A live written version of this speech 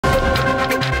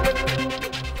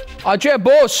Ajay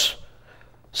Bose,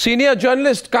 senior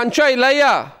journalist, Kancha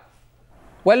Ilaiah,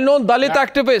 well-known Dalit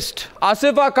activist,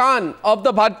 Asifa Khan of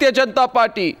the Bharatiya Janata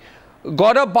Party,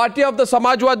 Gaurav Bhatia of the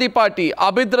Samajwadi Party,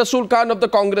 Abid Rasool Khan of the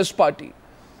Congress Party.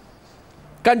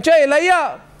 Kancha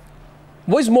Ilaiah,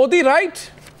 was Modi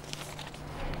right?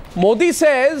 Modi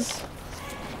says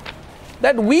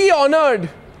that we honored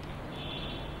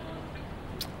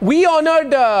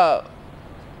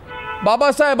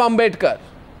Baba Saheb Ambedkar.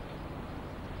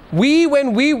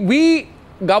 We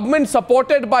government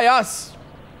supported by us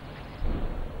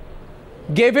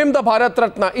gave him the Bharat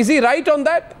Ratna. Is he right on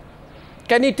that?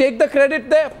 Can he take the credit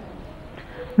there?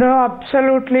 No,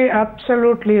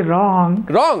 absolutely wrong.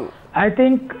 Wrong. I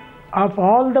think of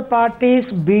all the parties,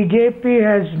 BJP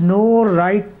has no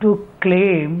right to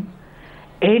claim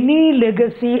any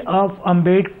legacy of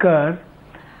Ambedkar.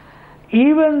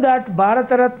 Even that Bharat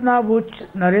Ratna which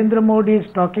Narendra Modi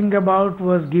is talking about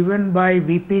was given by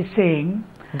VP Singh.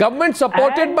 Government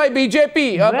supported by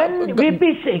BJP. When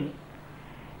VP Singh,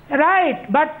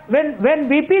 right, but when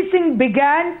VP Singh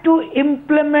began to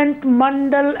implement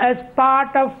Mandal as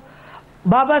part of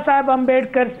Baba Saheb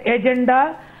Ambedkar's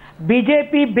agenda,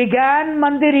 BJP began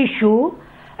Mandir issue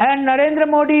and Narendra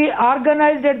Modi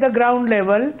organized at the ground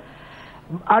level.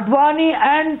 Advani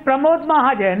and Pramod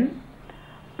Mahajan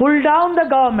pulled down the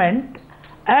government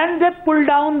and they pulled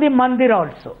down the Mandir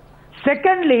also.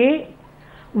 Secondly,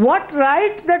 what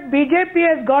right that BJP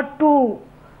has got to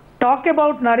talk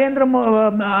about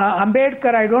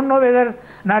Ambedkar? I don't know whether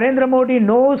Narendra Modi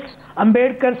knows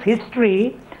Ambedkar's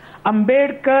history.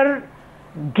 Ambedkar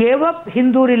gave up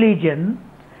Hindu religion,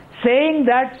 saying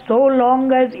that so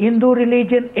long as Hindu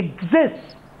religion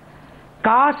exists,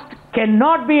 caste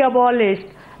cannot be abolished.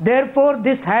 Therefore,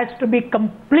 this has to be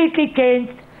completely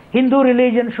changed. Hindu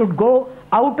religion should go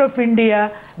out of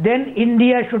India. Then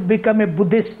India should become a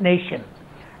Buddhist nation.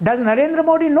 Does Narendra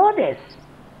Modi know this?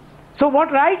 So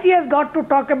what right he has got to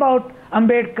talk about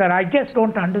Ambedkar? I just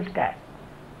don't understand.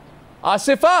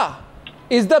 Asifa,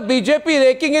 is the BJP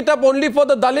raking it up only for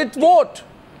the Dalit vote?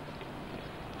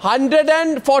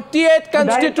 148 constituencies.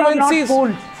 Dalits are not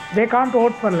fools. They can't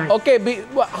vote for life. Okay,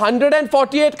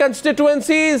 148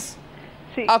 constituencies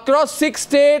across 6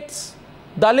 states.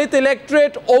 Dalit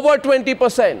electorate over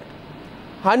 20%.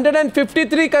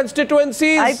 153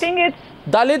 constituencies. I think it's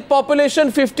Dalit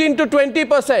population 15 to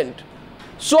 20%.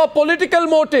 So a political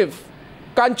motive.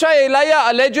 Kancha Ilaiah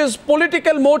alleges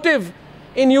political motive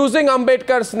in using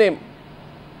Ambedkar's name.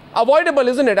 Avoidable,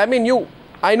 isn't it? I mean,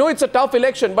 I know it's a tough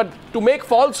election, but to make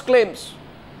false claims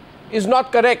is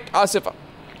not correct, Asifa.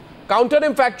 Counter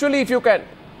him factually if you can.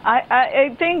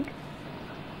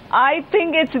 I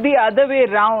think it's the other way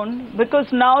around, because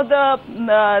now the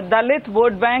Dalit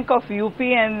vote bank of UP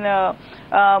and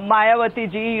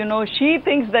Mayawati ji, she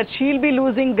thinks that she'll be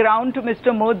losing ground to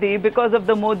Mr. Modi because of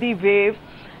the Modi wave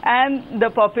and the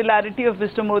popularity of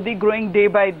Mr. Modi growing day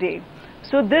by day.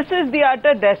 So this is the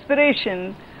utter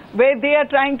desperation where they are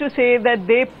trying to say that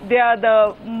they are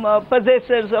the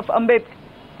possessors of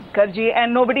Ambedkar ji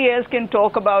and nobody else can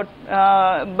talk about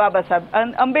Baba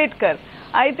Saheb Ambedkar.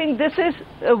 I think this is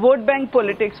vote bank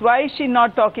politics. Why is she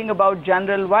not talking about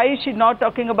general? Why is she not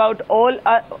talking about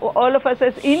all of us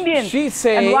as Indians? She's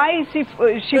saying, and why is she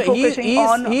focusing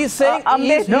on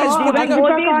Ambedkar when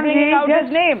Modi is bringing out his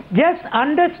name? Just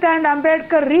understand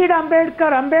Ambedkar, read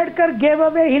Ambedkar. Ambedkar gave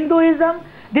away Hinduism.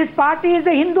 This party is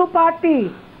a Hindu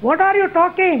party. What are you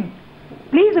talking?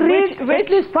 Please read at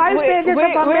least 5 pages of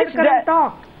Ambedkar and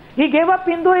talk. He gave up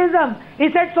Hinduism. He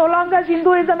said so long as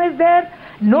Hinduism is there,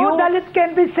 no Dalit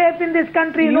can be safe in this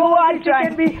country. No OBC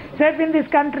can be safe in this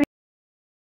country.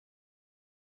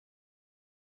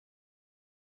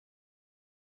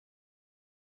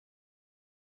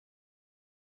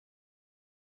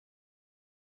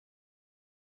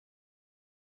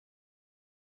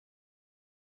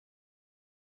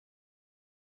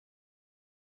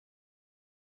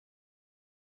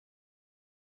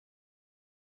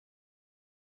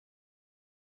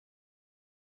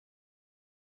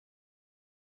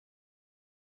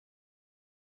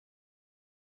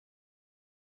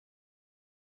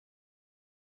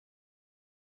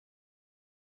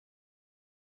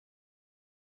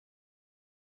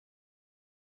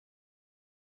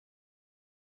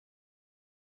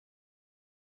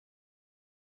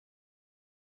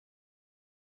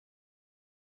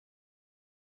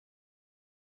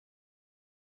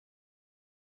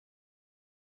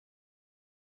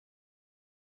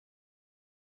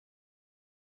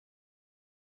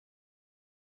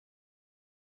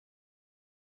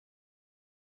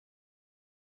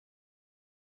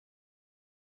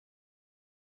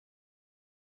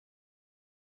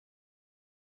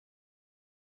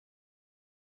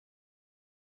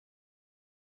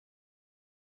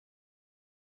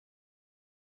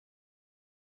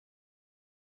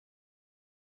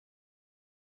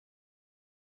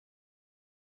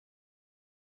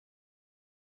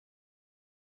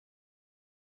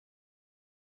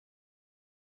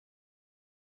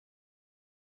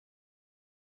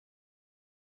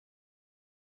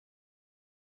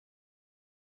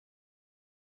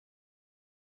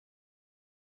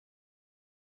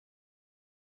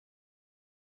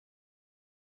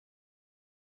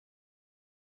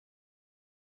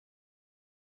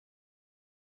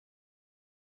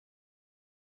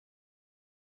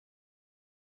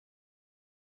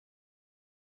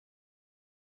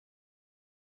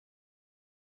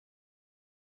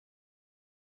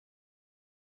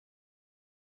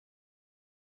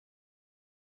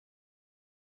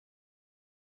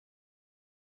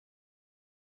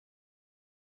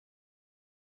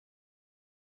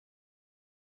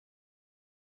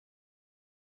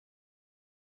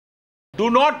 do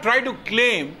not try to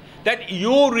claim that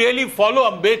you really follow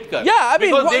Ambedkar. Yeah, I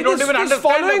mean, because they don't even this understand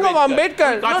following of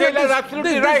Ambedkar. Kasela is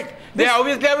absolutely right. They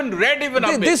obviously haven't read even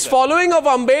Ambedkar. This following of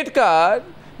Ambedkar,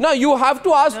 now you have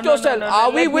to ask yourself,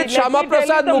 are we with Shama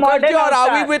Prasad Mukherjee or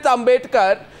are we with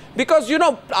Ambedkar? Because, you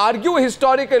know, argue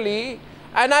historically,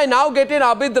 and I now get in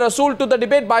Abid Rasool to the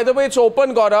debate. By the way, it's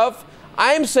open, Gaurav.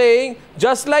 I am saying,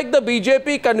 just like the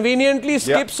BJP conveniently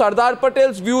skips Sardar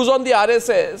Patel's views on the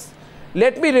RSS,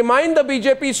 let me remind the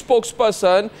BJP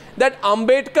spokesperson that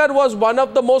Ambedkar was one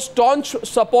of the most staunch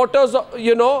supporters, of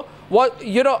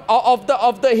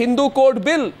the Hindu Code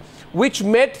Bill, which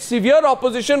met severe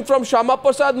opposition from Shama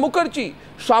Prasad Mukherjee.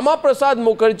 Shama Prasad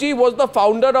Mukherjee was the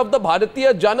founder of the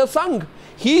Bharatiya Jana Sangh.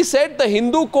 He said the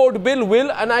Hindu Code Bill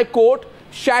will, and I quote,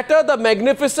 shatter the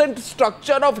magnificent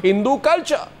structure of Hindu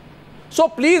culture. So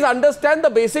please understand the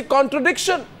basic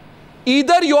contradiction.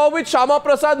 Either you are with Shama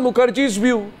Prasad Mukherjee's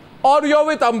view or you are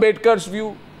with Ambedkar's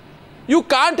view. You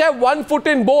can't have one foot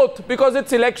in both because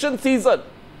it's election season.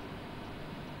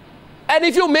 And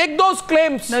if you make those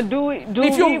claims,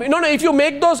 if you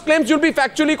make those claims, you'll be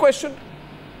factually questioned.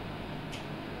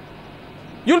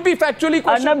 You'll be factually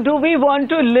questioned. Arnab, do we want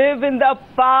to live in the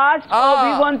past or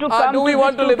we want to come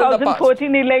to the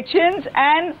 2014 elections?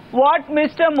 And what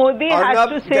Mr. Modi has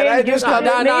to say?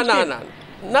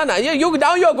 No. Now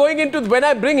you're going into, when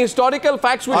I bring historical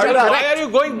facts which are correct. Why are you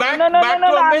going back to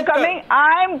Ambedkar?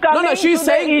 I'm coming. No, she's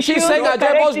saying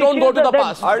Ajay Bose don't go to the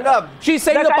past. She's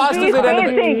saying the past is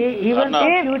irrelevant. Even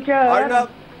in future.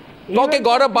 Okay,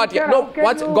 Gaurav Bhatia. No,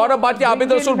 Gaurav Bhatia, Abid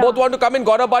Rasool both want to come in.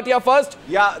 Gaurav Bhatia first.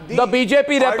 Yeah, the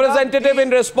BJP representative in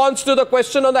response to the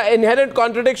question on the inherent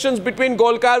contradictions between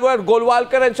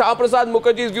Golwalkar and Shama Prasad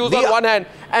Mukherjee's views on one hand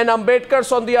and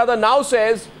Ambedkar's on the other now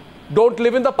says, don't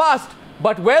live in the past.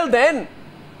 But well then,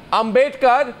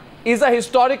 Ambedkar is a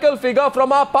historical figure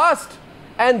from our past.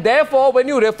 And therefore, when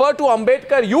you refer to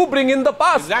Ambedkar, you bring in the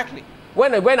past. Exactly.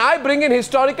 When I bring in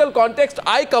historical context,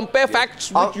 I compare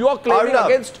facts which you are claiming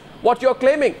against what you are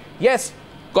claiming. Yes,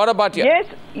 Gaurav Bhatia.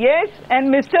 Yes, and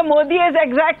Mr. Modi has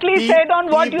exactly said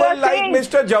on what you are saying.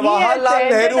 Mr. Jawaharlal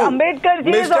Nehru,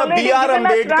 Mr. B R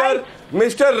Ambedkar,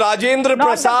 Mr. Rajendra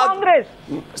Prasad,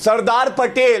 Sardar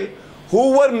Patel,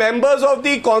 who were members of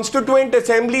the Constituent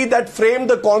Assembly that framed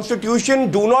the Constitution,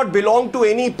 do not belong to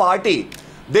any party.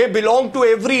 They belong to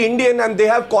every Indian and they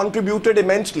have contributed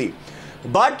immensely.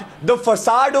 But the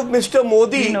facade of Mr.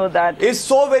 Modi is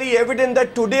so very evident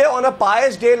that today, on a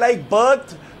pious day like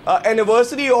birth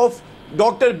anniversary of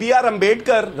Dr. B R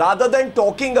Ambedkar, rather than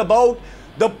talking about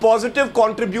the positive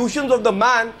contributions of the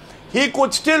man, he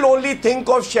could still only think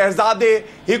of shehzaade,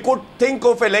 he could think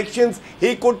of elections,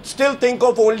 he could still think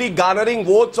of only garnering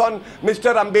votes on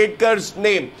Mr. Ambedkar's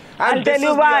name. And this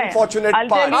is the unfortunate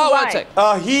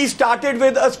part. He started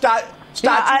with a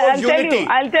Statue of Unity.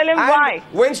 I'll tell him why.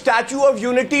 When Statue of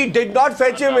Unity did not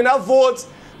fetch him enough votes,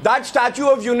 that Statue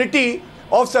of Unity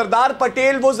of Sardar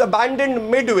Patel was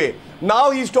abandoned midway.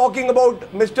 Now he's talking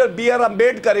about Mr. B R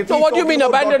Ambedkar. So what do you mean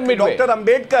abandoned midway? Dr.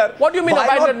 Ambedkar. What do you mean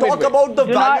abandoned midway? Why not talk about the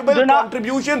valuable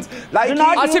contributions like he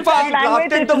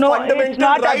drafted the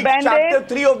fundamental rights, chapter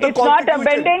 3 of the Constitution. It's not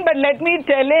abandoned, but let me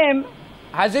tell him.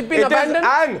 Has it been abandoned?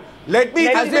 And let me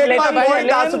just make my point,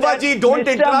 Asifaji, don't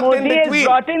interrupt in between. Mr. Modi has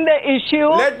brought in the issue.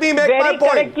 Let me make my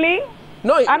point. Correctly.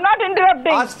 No, I'm not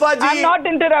interrupting. Asfaji, I'm not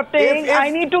interrupting.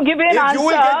 I need to give you an answer. You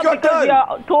will get your turn.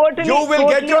 You will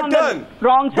get your turn.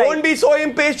 Wrong side. Don't be so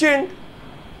impatient.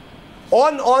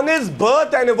 On his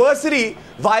birth anniversary,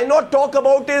 why not talk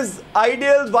about his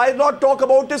ideals? Why not talk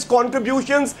about his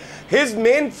contributions? His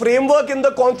main framework in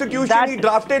the Constitution, he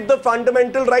drafted the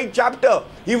fundamental right chapter.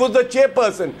 He was the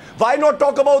chairperson. Why not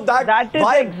talk about that? That is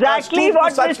exactly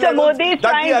what Mr. Modi is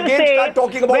trying to say.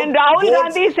 When Rahul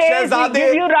Gandhi says we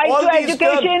give you right to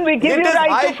education, we give you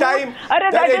right to food.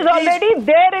 That is already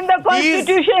there in the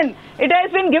Constitution. It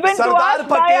has been given to us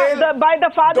by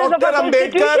the fathers of the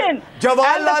Constitution.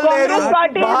 Jawaharlal Nehru,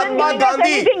 Mahatma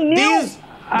Gandhi,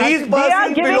 these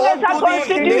persons belong to the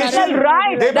constitutional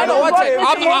right.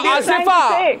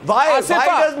 Why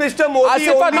does Mr. Modi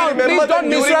only remember them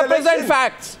during misrepresent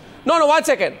facts? No, 1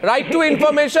 second. Right to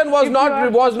information was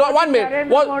not 1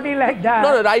 minute.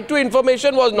 Right to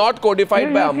information was not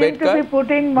codified by Ambedkar. The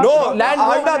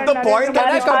point that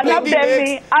Mr. Modi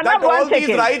makes that all these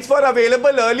rights were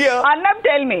available earlier. Arnab,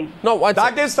 tell me.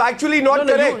 That is factually not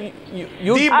correct.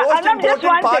 The most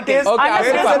important part is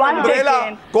there is an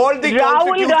umbrella called the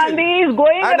Rahul Gandhi is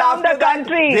going around the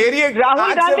country.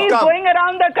 Rahul Gandhi is going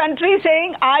around the country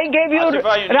saying, I gave you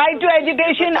right to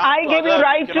education, I gave you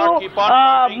right to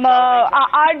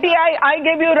RTI, I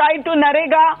gave you right to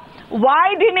Narega.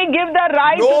 Why didn't he give the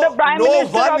right to the Prime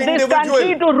Minister of this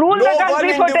country to rule the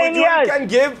country for 10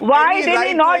 years? Why did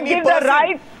he not give the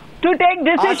right to take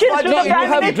decisions to the Prime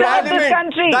Minister of this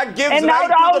country? And now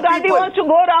Rahul Gandhi wants to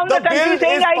go around the country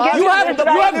saying, I give you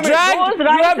this right.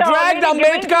 You have dragged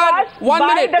Ambedkar. 1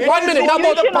 minute.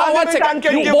 Now, one second.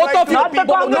 Both of you.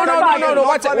 No.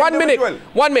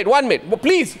 1 minute.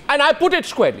 Please. And I put it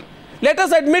squarely. Let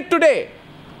us admit today.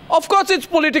 Of course, it's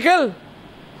political.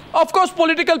 Of course,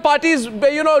 political parties,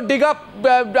 dig up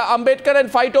Ambedkar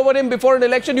and fight over him before an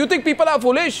election. You think people are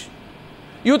foolish?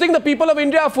 You think the people of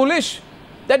India are foolish?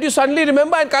 That you suddenly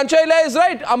remember, and Kancha Ilaiah is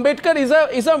right. Ambedkar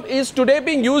is today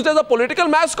being used as a political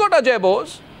mascot, Ajay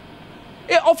Bose.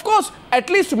 Of course, at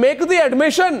least make the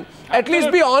admission. At least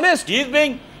be honest. He's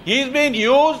being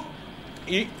used.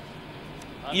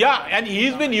 And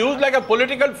he's been used like a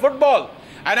political football.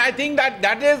 And I think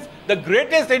that is the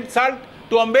greatest insult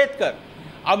to Ambedkar.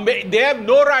 They have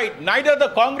no right, neither the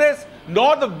Congress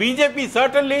nor the BJP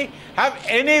certainly have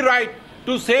any right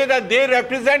to say that they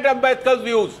represent Ambedkar's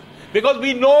views. Because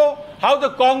we know how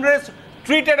the Congress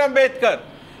treated Ambedkar.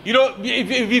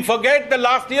 If we forget the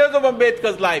last years of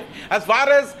Ambedkar's life, as far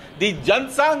as the Jan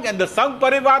Sangh and the Sangh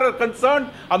Parivar are concerned,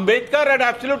 Ambedkar had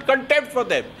absolute contempt for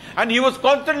them. And he was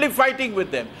constantly fighting with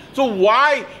them. So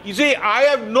why? You see, I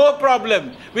have no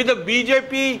problem with the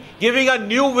BJP giving a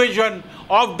new vision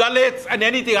of Dalits and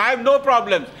anything. I have no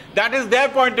problems. That is their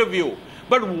point of view.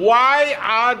 But why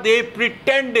are they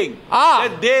pretending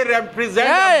that they represent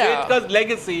Ambedkar's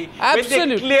legacy when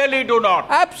they clearly do not?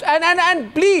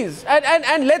 And please,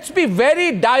 and let's be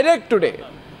very direct today.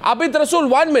 Abid Rasool,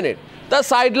 1 minute. The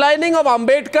sidelining of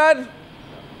Ambedkar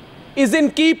is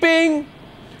in keeping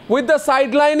with the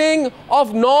sidelining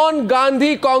of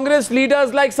non-Gandhi Congress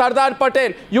leaders like Sardar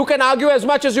Patel. You can argue as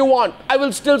much as you want. I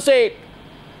will still say it.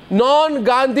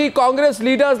 Non-Gandhi Congress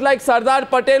leaders like Sardar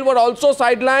Patel were also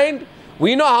sidelined.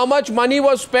 We know how much money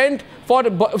was spent for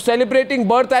celebrating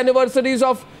birth anniversaries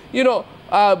of,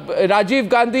 Rajiv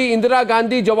Gandhi, Indira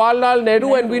Gandhi, Jawaharlal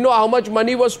Nehru, and we know how much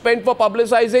money was spent for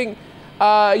publicizing,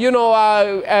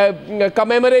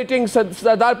 commemorating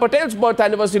Sardar Patel's birth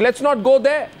anniversary. Let's not go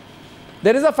there.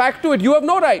 There is a fact to it. You have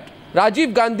no right.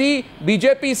 Rajiv Gandhi,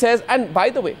 BJP says, and by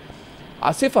the way,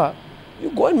 Asifa, you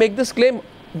go and make this claim.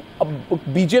 A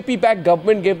BJP-backed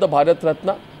government gave the Bharat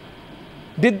Ratna.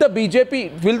 Will the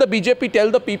BJP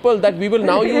tell the people that we will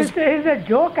now use... It's a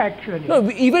joke, actually. No,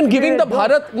 even giving the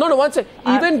Bharat... No, one second.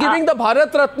 Even giving the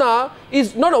Bharat Ratna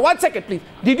is... No, 1 second, please.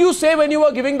 Did you say when you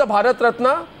were giving the Bharat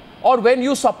Ratna, or when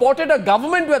you supported a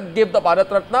government that gave the Bharat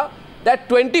Ratna, that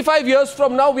 25 years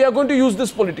from now we are going to use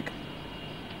this politically?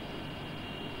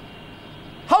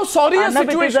 How sorry a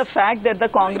situation. It is a fact that the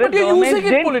Congress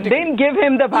government didn't give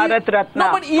him the Bharat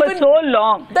Ratna for so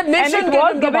long. The nation gave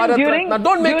him the Bharat Ratna.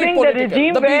 Don't make it political. The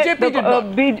regime where the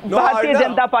Bharatiya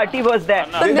Janata Party was there.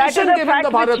 That is a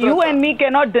fact which you and me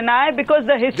cannot deny, because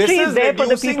the history is there for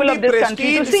the people of this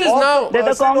country to see that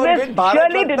the Congress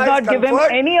surely did not give him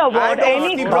any award,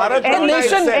 any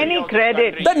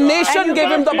credit. The nation gave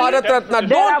him the Bharat Ratna.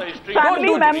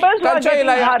 Family members who are getting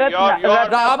Bharat Ratna.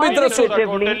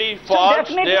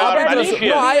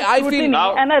 I feel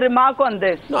now, and a remark on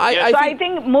this. I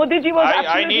think Modi ji was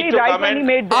absolutely right when he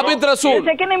made this. Abid Rasool. The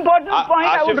second important point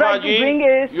I would like to bring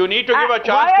is, you need to give a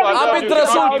chance to others. Abid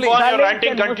Rasool, please. You're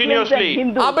ranting continuously.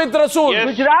 Abid Rasool. Yes,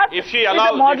 Gujarat if she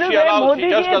allows, Modi ji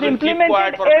has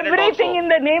implemented everything in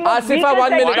the name of Asifa, 1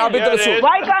 minute. Abid Rasool.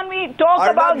 Why can't we talk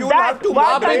about that?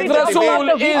 Why can't we talk about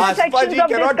the weaker sections of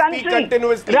this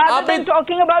country rather than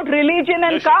talking about religion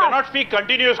and caste? You cannot speak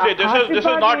continuously. This is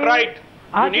not right.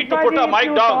 You need to put a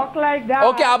mic down. Like that.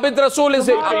 Okay, Abid Rasool is...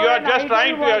 You are just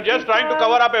trying to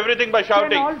cover up everything by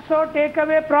shouting. Also take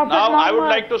away Prophet Now, I would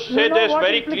like to say this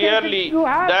very clearly,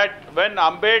 that when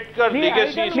Ambedkar's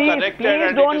legacy is connected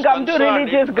and it is come to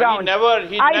religious ground. I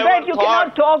bet you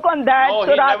cannot talk on that, no,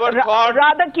 so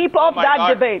rather keep off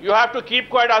that debate. You have to keep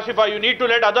quiet, Asifa. You need to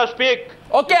let others speak.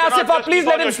 Okay, Asifa, please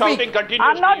let him speak.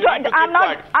 I'm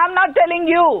not telling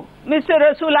you, Mr.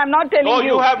 Rasool, I'm not telling you. No,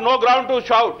 you have no ground to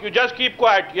shout. You just keep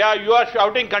quiet. Yeah, you are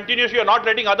shouting continuously. You're not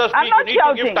letting others speak. You need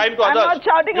to give time to others. I'm not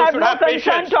shouting. I have no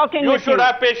concern talking with you. You should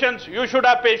have patience. You should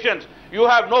have patience. You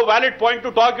have no valid point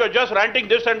to talk. You're just ranting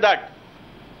this and that.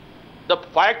 The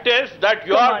fact is that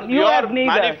your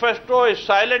manifesto is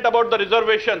silent about the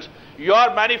reservations.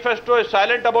 Your manifesto is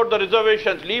silent about the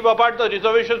reservations. Leave apart the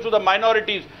reservations to the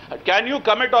minorities. Can you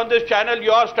commit on this channel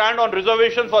your stand on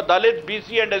reservations for Dalits,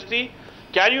 BC and SC?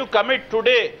 Can you commit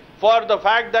today for the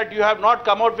fact that you have not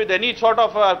come out with any sort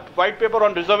of white paper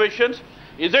on reservations?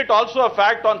 Is it also a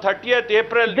fact on 30th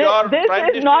April your this Prime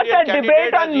is not a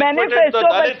debate on manifesto,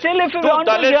 but still if you want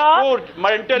to hear,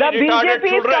 the BJP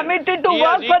is committed to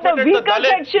work for the weaker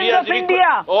sections of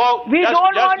India. We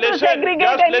don't want to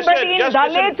segregate anybody in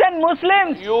Dalits and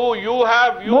Muslims.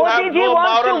 Modi ji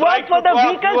wants to work for the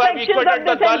weaker sections of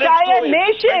this entire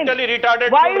nation.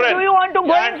 Why do you want to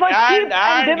go in for cheap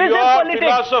and divisive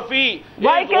politics?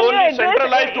 Why can you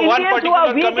address Indians who are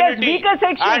weak as weaker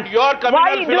sections?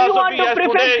 Why do you want to prefer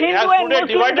Hindu and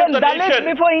Muslims and Dalits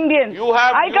before Indians?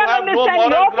 I can't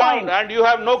understand your point. And you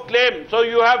have no claim. So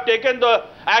you have taken the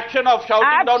action of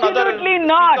shouting down other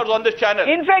speakers on this channel.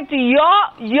 In fact, your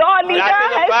leader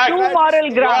has two moral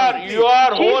grounds. She's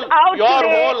out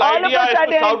today, all of a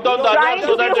sudden, trying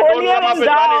to be holier and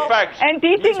thou and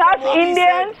teaching us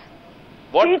Indians.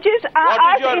 What is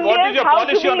your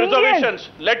policy on reservations?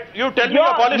 Let you tell me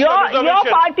your policy on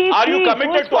reservations. Are you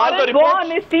committed to all the reports?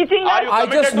 Are you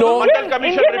committed to the Mandal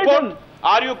Commission report?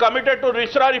 Are you committed to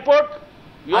Risra report?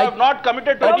 You have not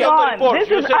committed to any of the reports.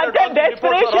 This is utter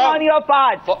desperation on your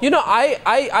part. You know,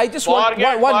 I just want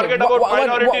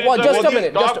just a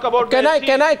minute. Can I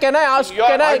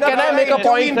make a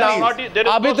point now?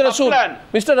 Abid Rasool,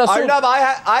 Mr. Rasool.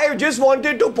 I just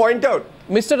wanted to point out.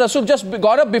 Mr. Rasool, just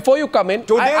Gaurav, before you come in,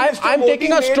 I'm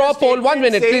taking a straw poll. 1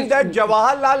 minute, please. That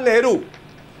Jawaharlal Nehru.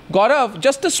 Gaurav,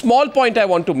 just a small point I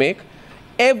want to make.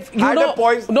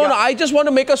 I just want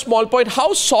to make a small point.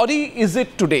 How sorry is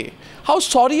it today? How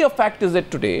sorry a fact is it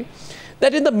today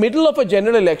that in the middle of a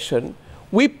general election,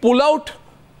 we pull out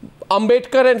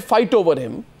Ambedkar and fight over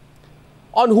him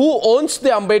on who owns the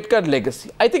Ambedkar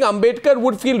legacy? I think Ambedkar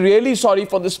would feel really sorry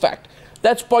for this fact.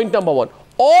 That's point number one.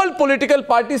 All political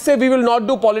parties say we will not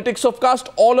do politics of caste.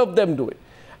 All of them do it.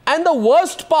 And the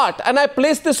worst part, and I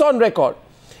place this on record,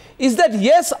 is that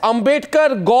yes,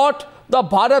 Ambedkar got the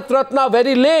Bharat Ratna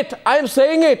very late. I am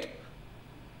saying it.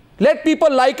 Let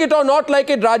people like it or not like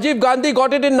it. Rajiv Gandhi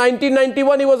got it in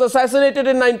 1991. He was assassinated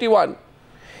in 91.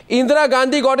 Indira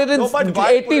Gandhi got it in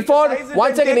 84.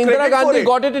 One second. Indira Gandhi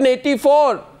got it in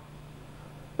 84.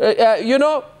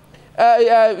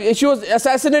 She was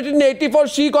assassinated in 84.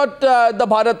 She got the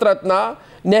Bharat Ratna.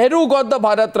 Nehru got the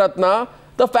Bharat Ratna.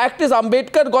 The fact is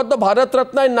Ambedkar got the Bharat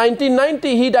Ratna in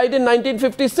 1990. He died in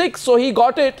 1956. So he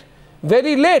got it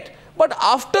very late. But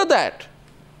after that,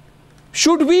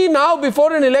 should we now,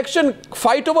 before an election,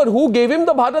 fight over who gave him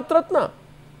the Bharat Ratna?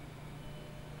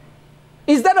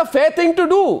 Is that a fair thing to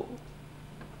do?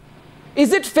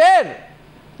 Is it fair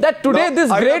that today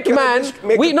this great man,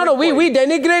 we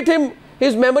denigrate him,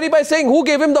 his memory by saying who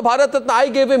gave him the Bharat Ratna, I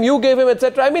gave him, you gave him,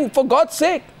 etc. I mean, for God's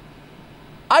sake,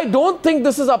 I don't think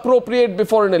this is appropriate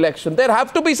before an election. There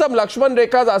have to be some Lakshman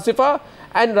Rekhas, Asifa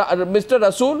and Mr.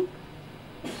 Rasool.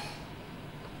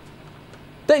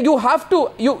 You have to,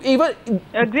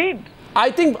 agreed.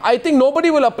 I think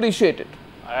nobody will appreciate it.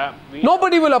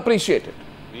 Nobody will appreciate it.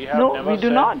 We do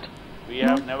not. We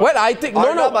have never. Well, I think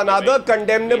another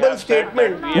condemnable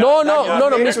statement. No.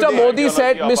 Mr. Modi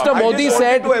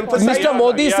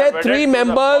said 3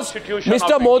 members.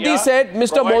 Mr.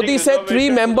 Modi said 3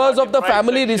 members of the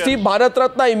family received Bharat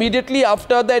Ratna immediately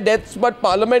after their deaths, but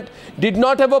Parliament did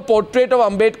not have a portrait of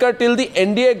Ambedkar till the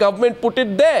NDA government put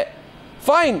it there.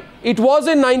 Fine. It was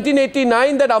in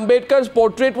 1989 that Ambedkar's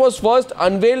portrait was first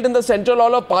unveiled in the Central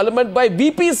Hall of Parliament by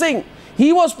VP Singh.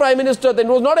 He was Prime Minister then. It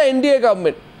was not an NDA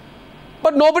government.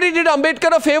 But nobody did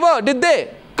Ambedkar a favor, did they?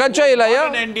 Kancha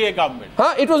Ilaya? Not an NDA government.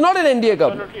 It was not an NDA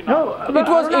government. No,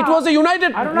 it was a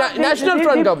United National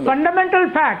Front government. Fundamental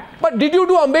fact. But did you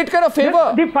do Ambedkar a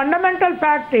favor? The fundamental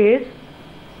fact is,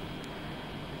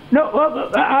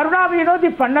 Aruna,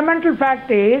 the fundamental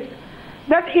fact is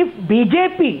that if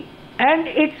BJP and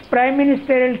its Prime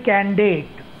Ministerial candidate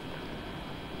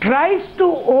tries to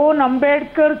own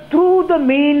Ambedkar through the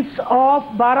means of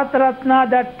Bharat Ratna,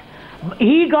 that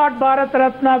he got Bharat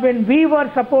Ratna when we were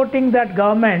supporting that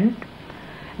government,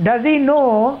 does he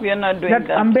know that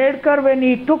Ambedkar, when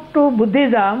he took to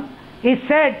Buddhism, he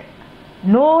said,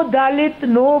 no Dalit,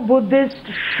 no Buddhist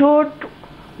should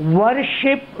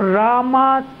worship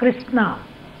Rama, Krishna.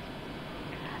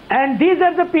 And these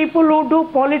are the people who do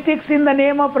politics in the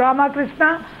name of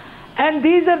Ramakrishna, and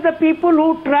these are the people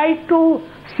who try to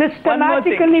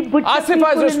systematically butcher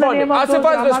people in the name of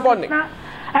Ramakrishna.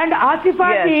 And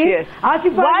Asifa ji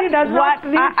does not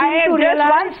seem to realize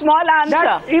one small answer.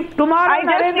 That if tomorrow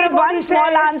Narendra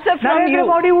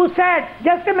Modi who said,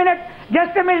 just a minute,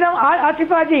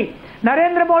 Asifa ji,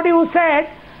 Narendra Modi who said,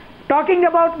 talking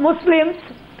about Muslims,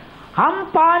 Hum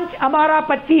Panch Amara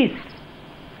 25.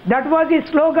 That was his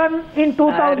slogan in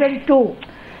 2002.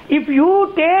 If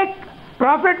you take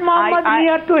Prophet Muhammad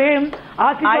near to him,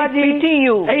 I pity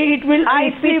you. I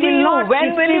pity you.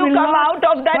 When will you come out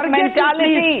of that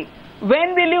mentality?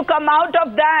 When will you come out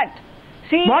of that?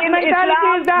 See, what in mentality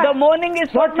Islam, is that? the mourning is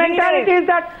for 3 days. What mentality is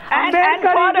that? And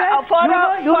for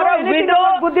a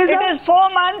widow, it is 4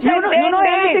 months and 10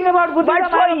 days. But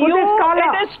for you,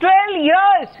 it is 12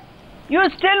 years. You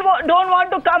still don't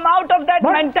want to come out of that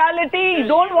mentality. You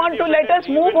don't want to let us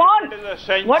move on.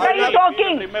 What are you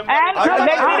talking? And let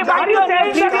me remind you of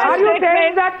the previous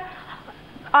statement.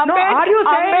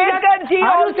 Ambedkar ji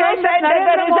also said that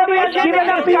the reservation in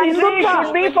this country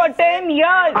should be for 10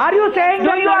 years. Are you saying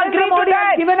that Narendra Modi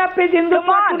has given up his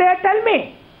Hindutva today? Tell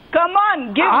me. Come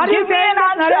on, give me an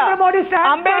answer.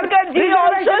 Ambedkar ji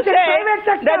also said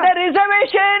that the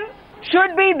reservation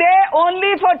should be there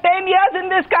only for 10 years in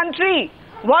this country.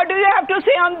 What do you have to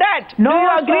say on that? No, do you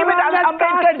agree with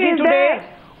Ambedkar ji today?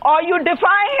 Or you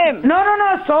defy him? No.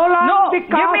 So long give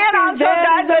me an answer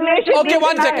that the nation Okay,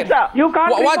 1 second. You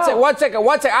can't. One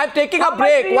second. I'm taking a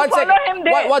break. 1 second.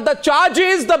 What the charge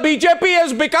is, the BJP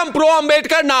has become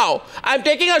pro-Ambedkar now. I'm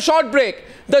taking a short break.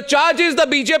 The charge is the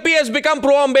BJP has become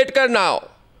pro-Ambedkar now.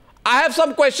 I have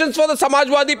some questions for the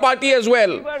Samajwadi Party as well.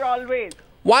 We were always.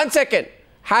 1 second.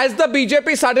 Has the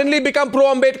BJP suddenly become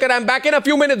pro-Ambedkar? I'm back in a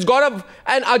few minutes. Gaurav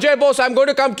and Ajay Bose, I'm going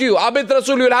to come to you. Abid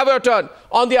Rasool, you'll have your turn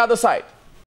on the other side.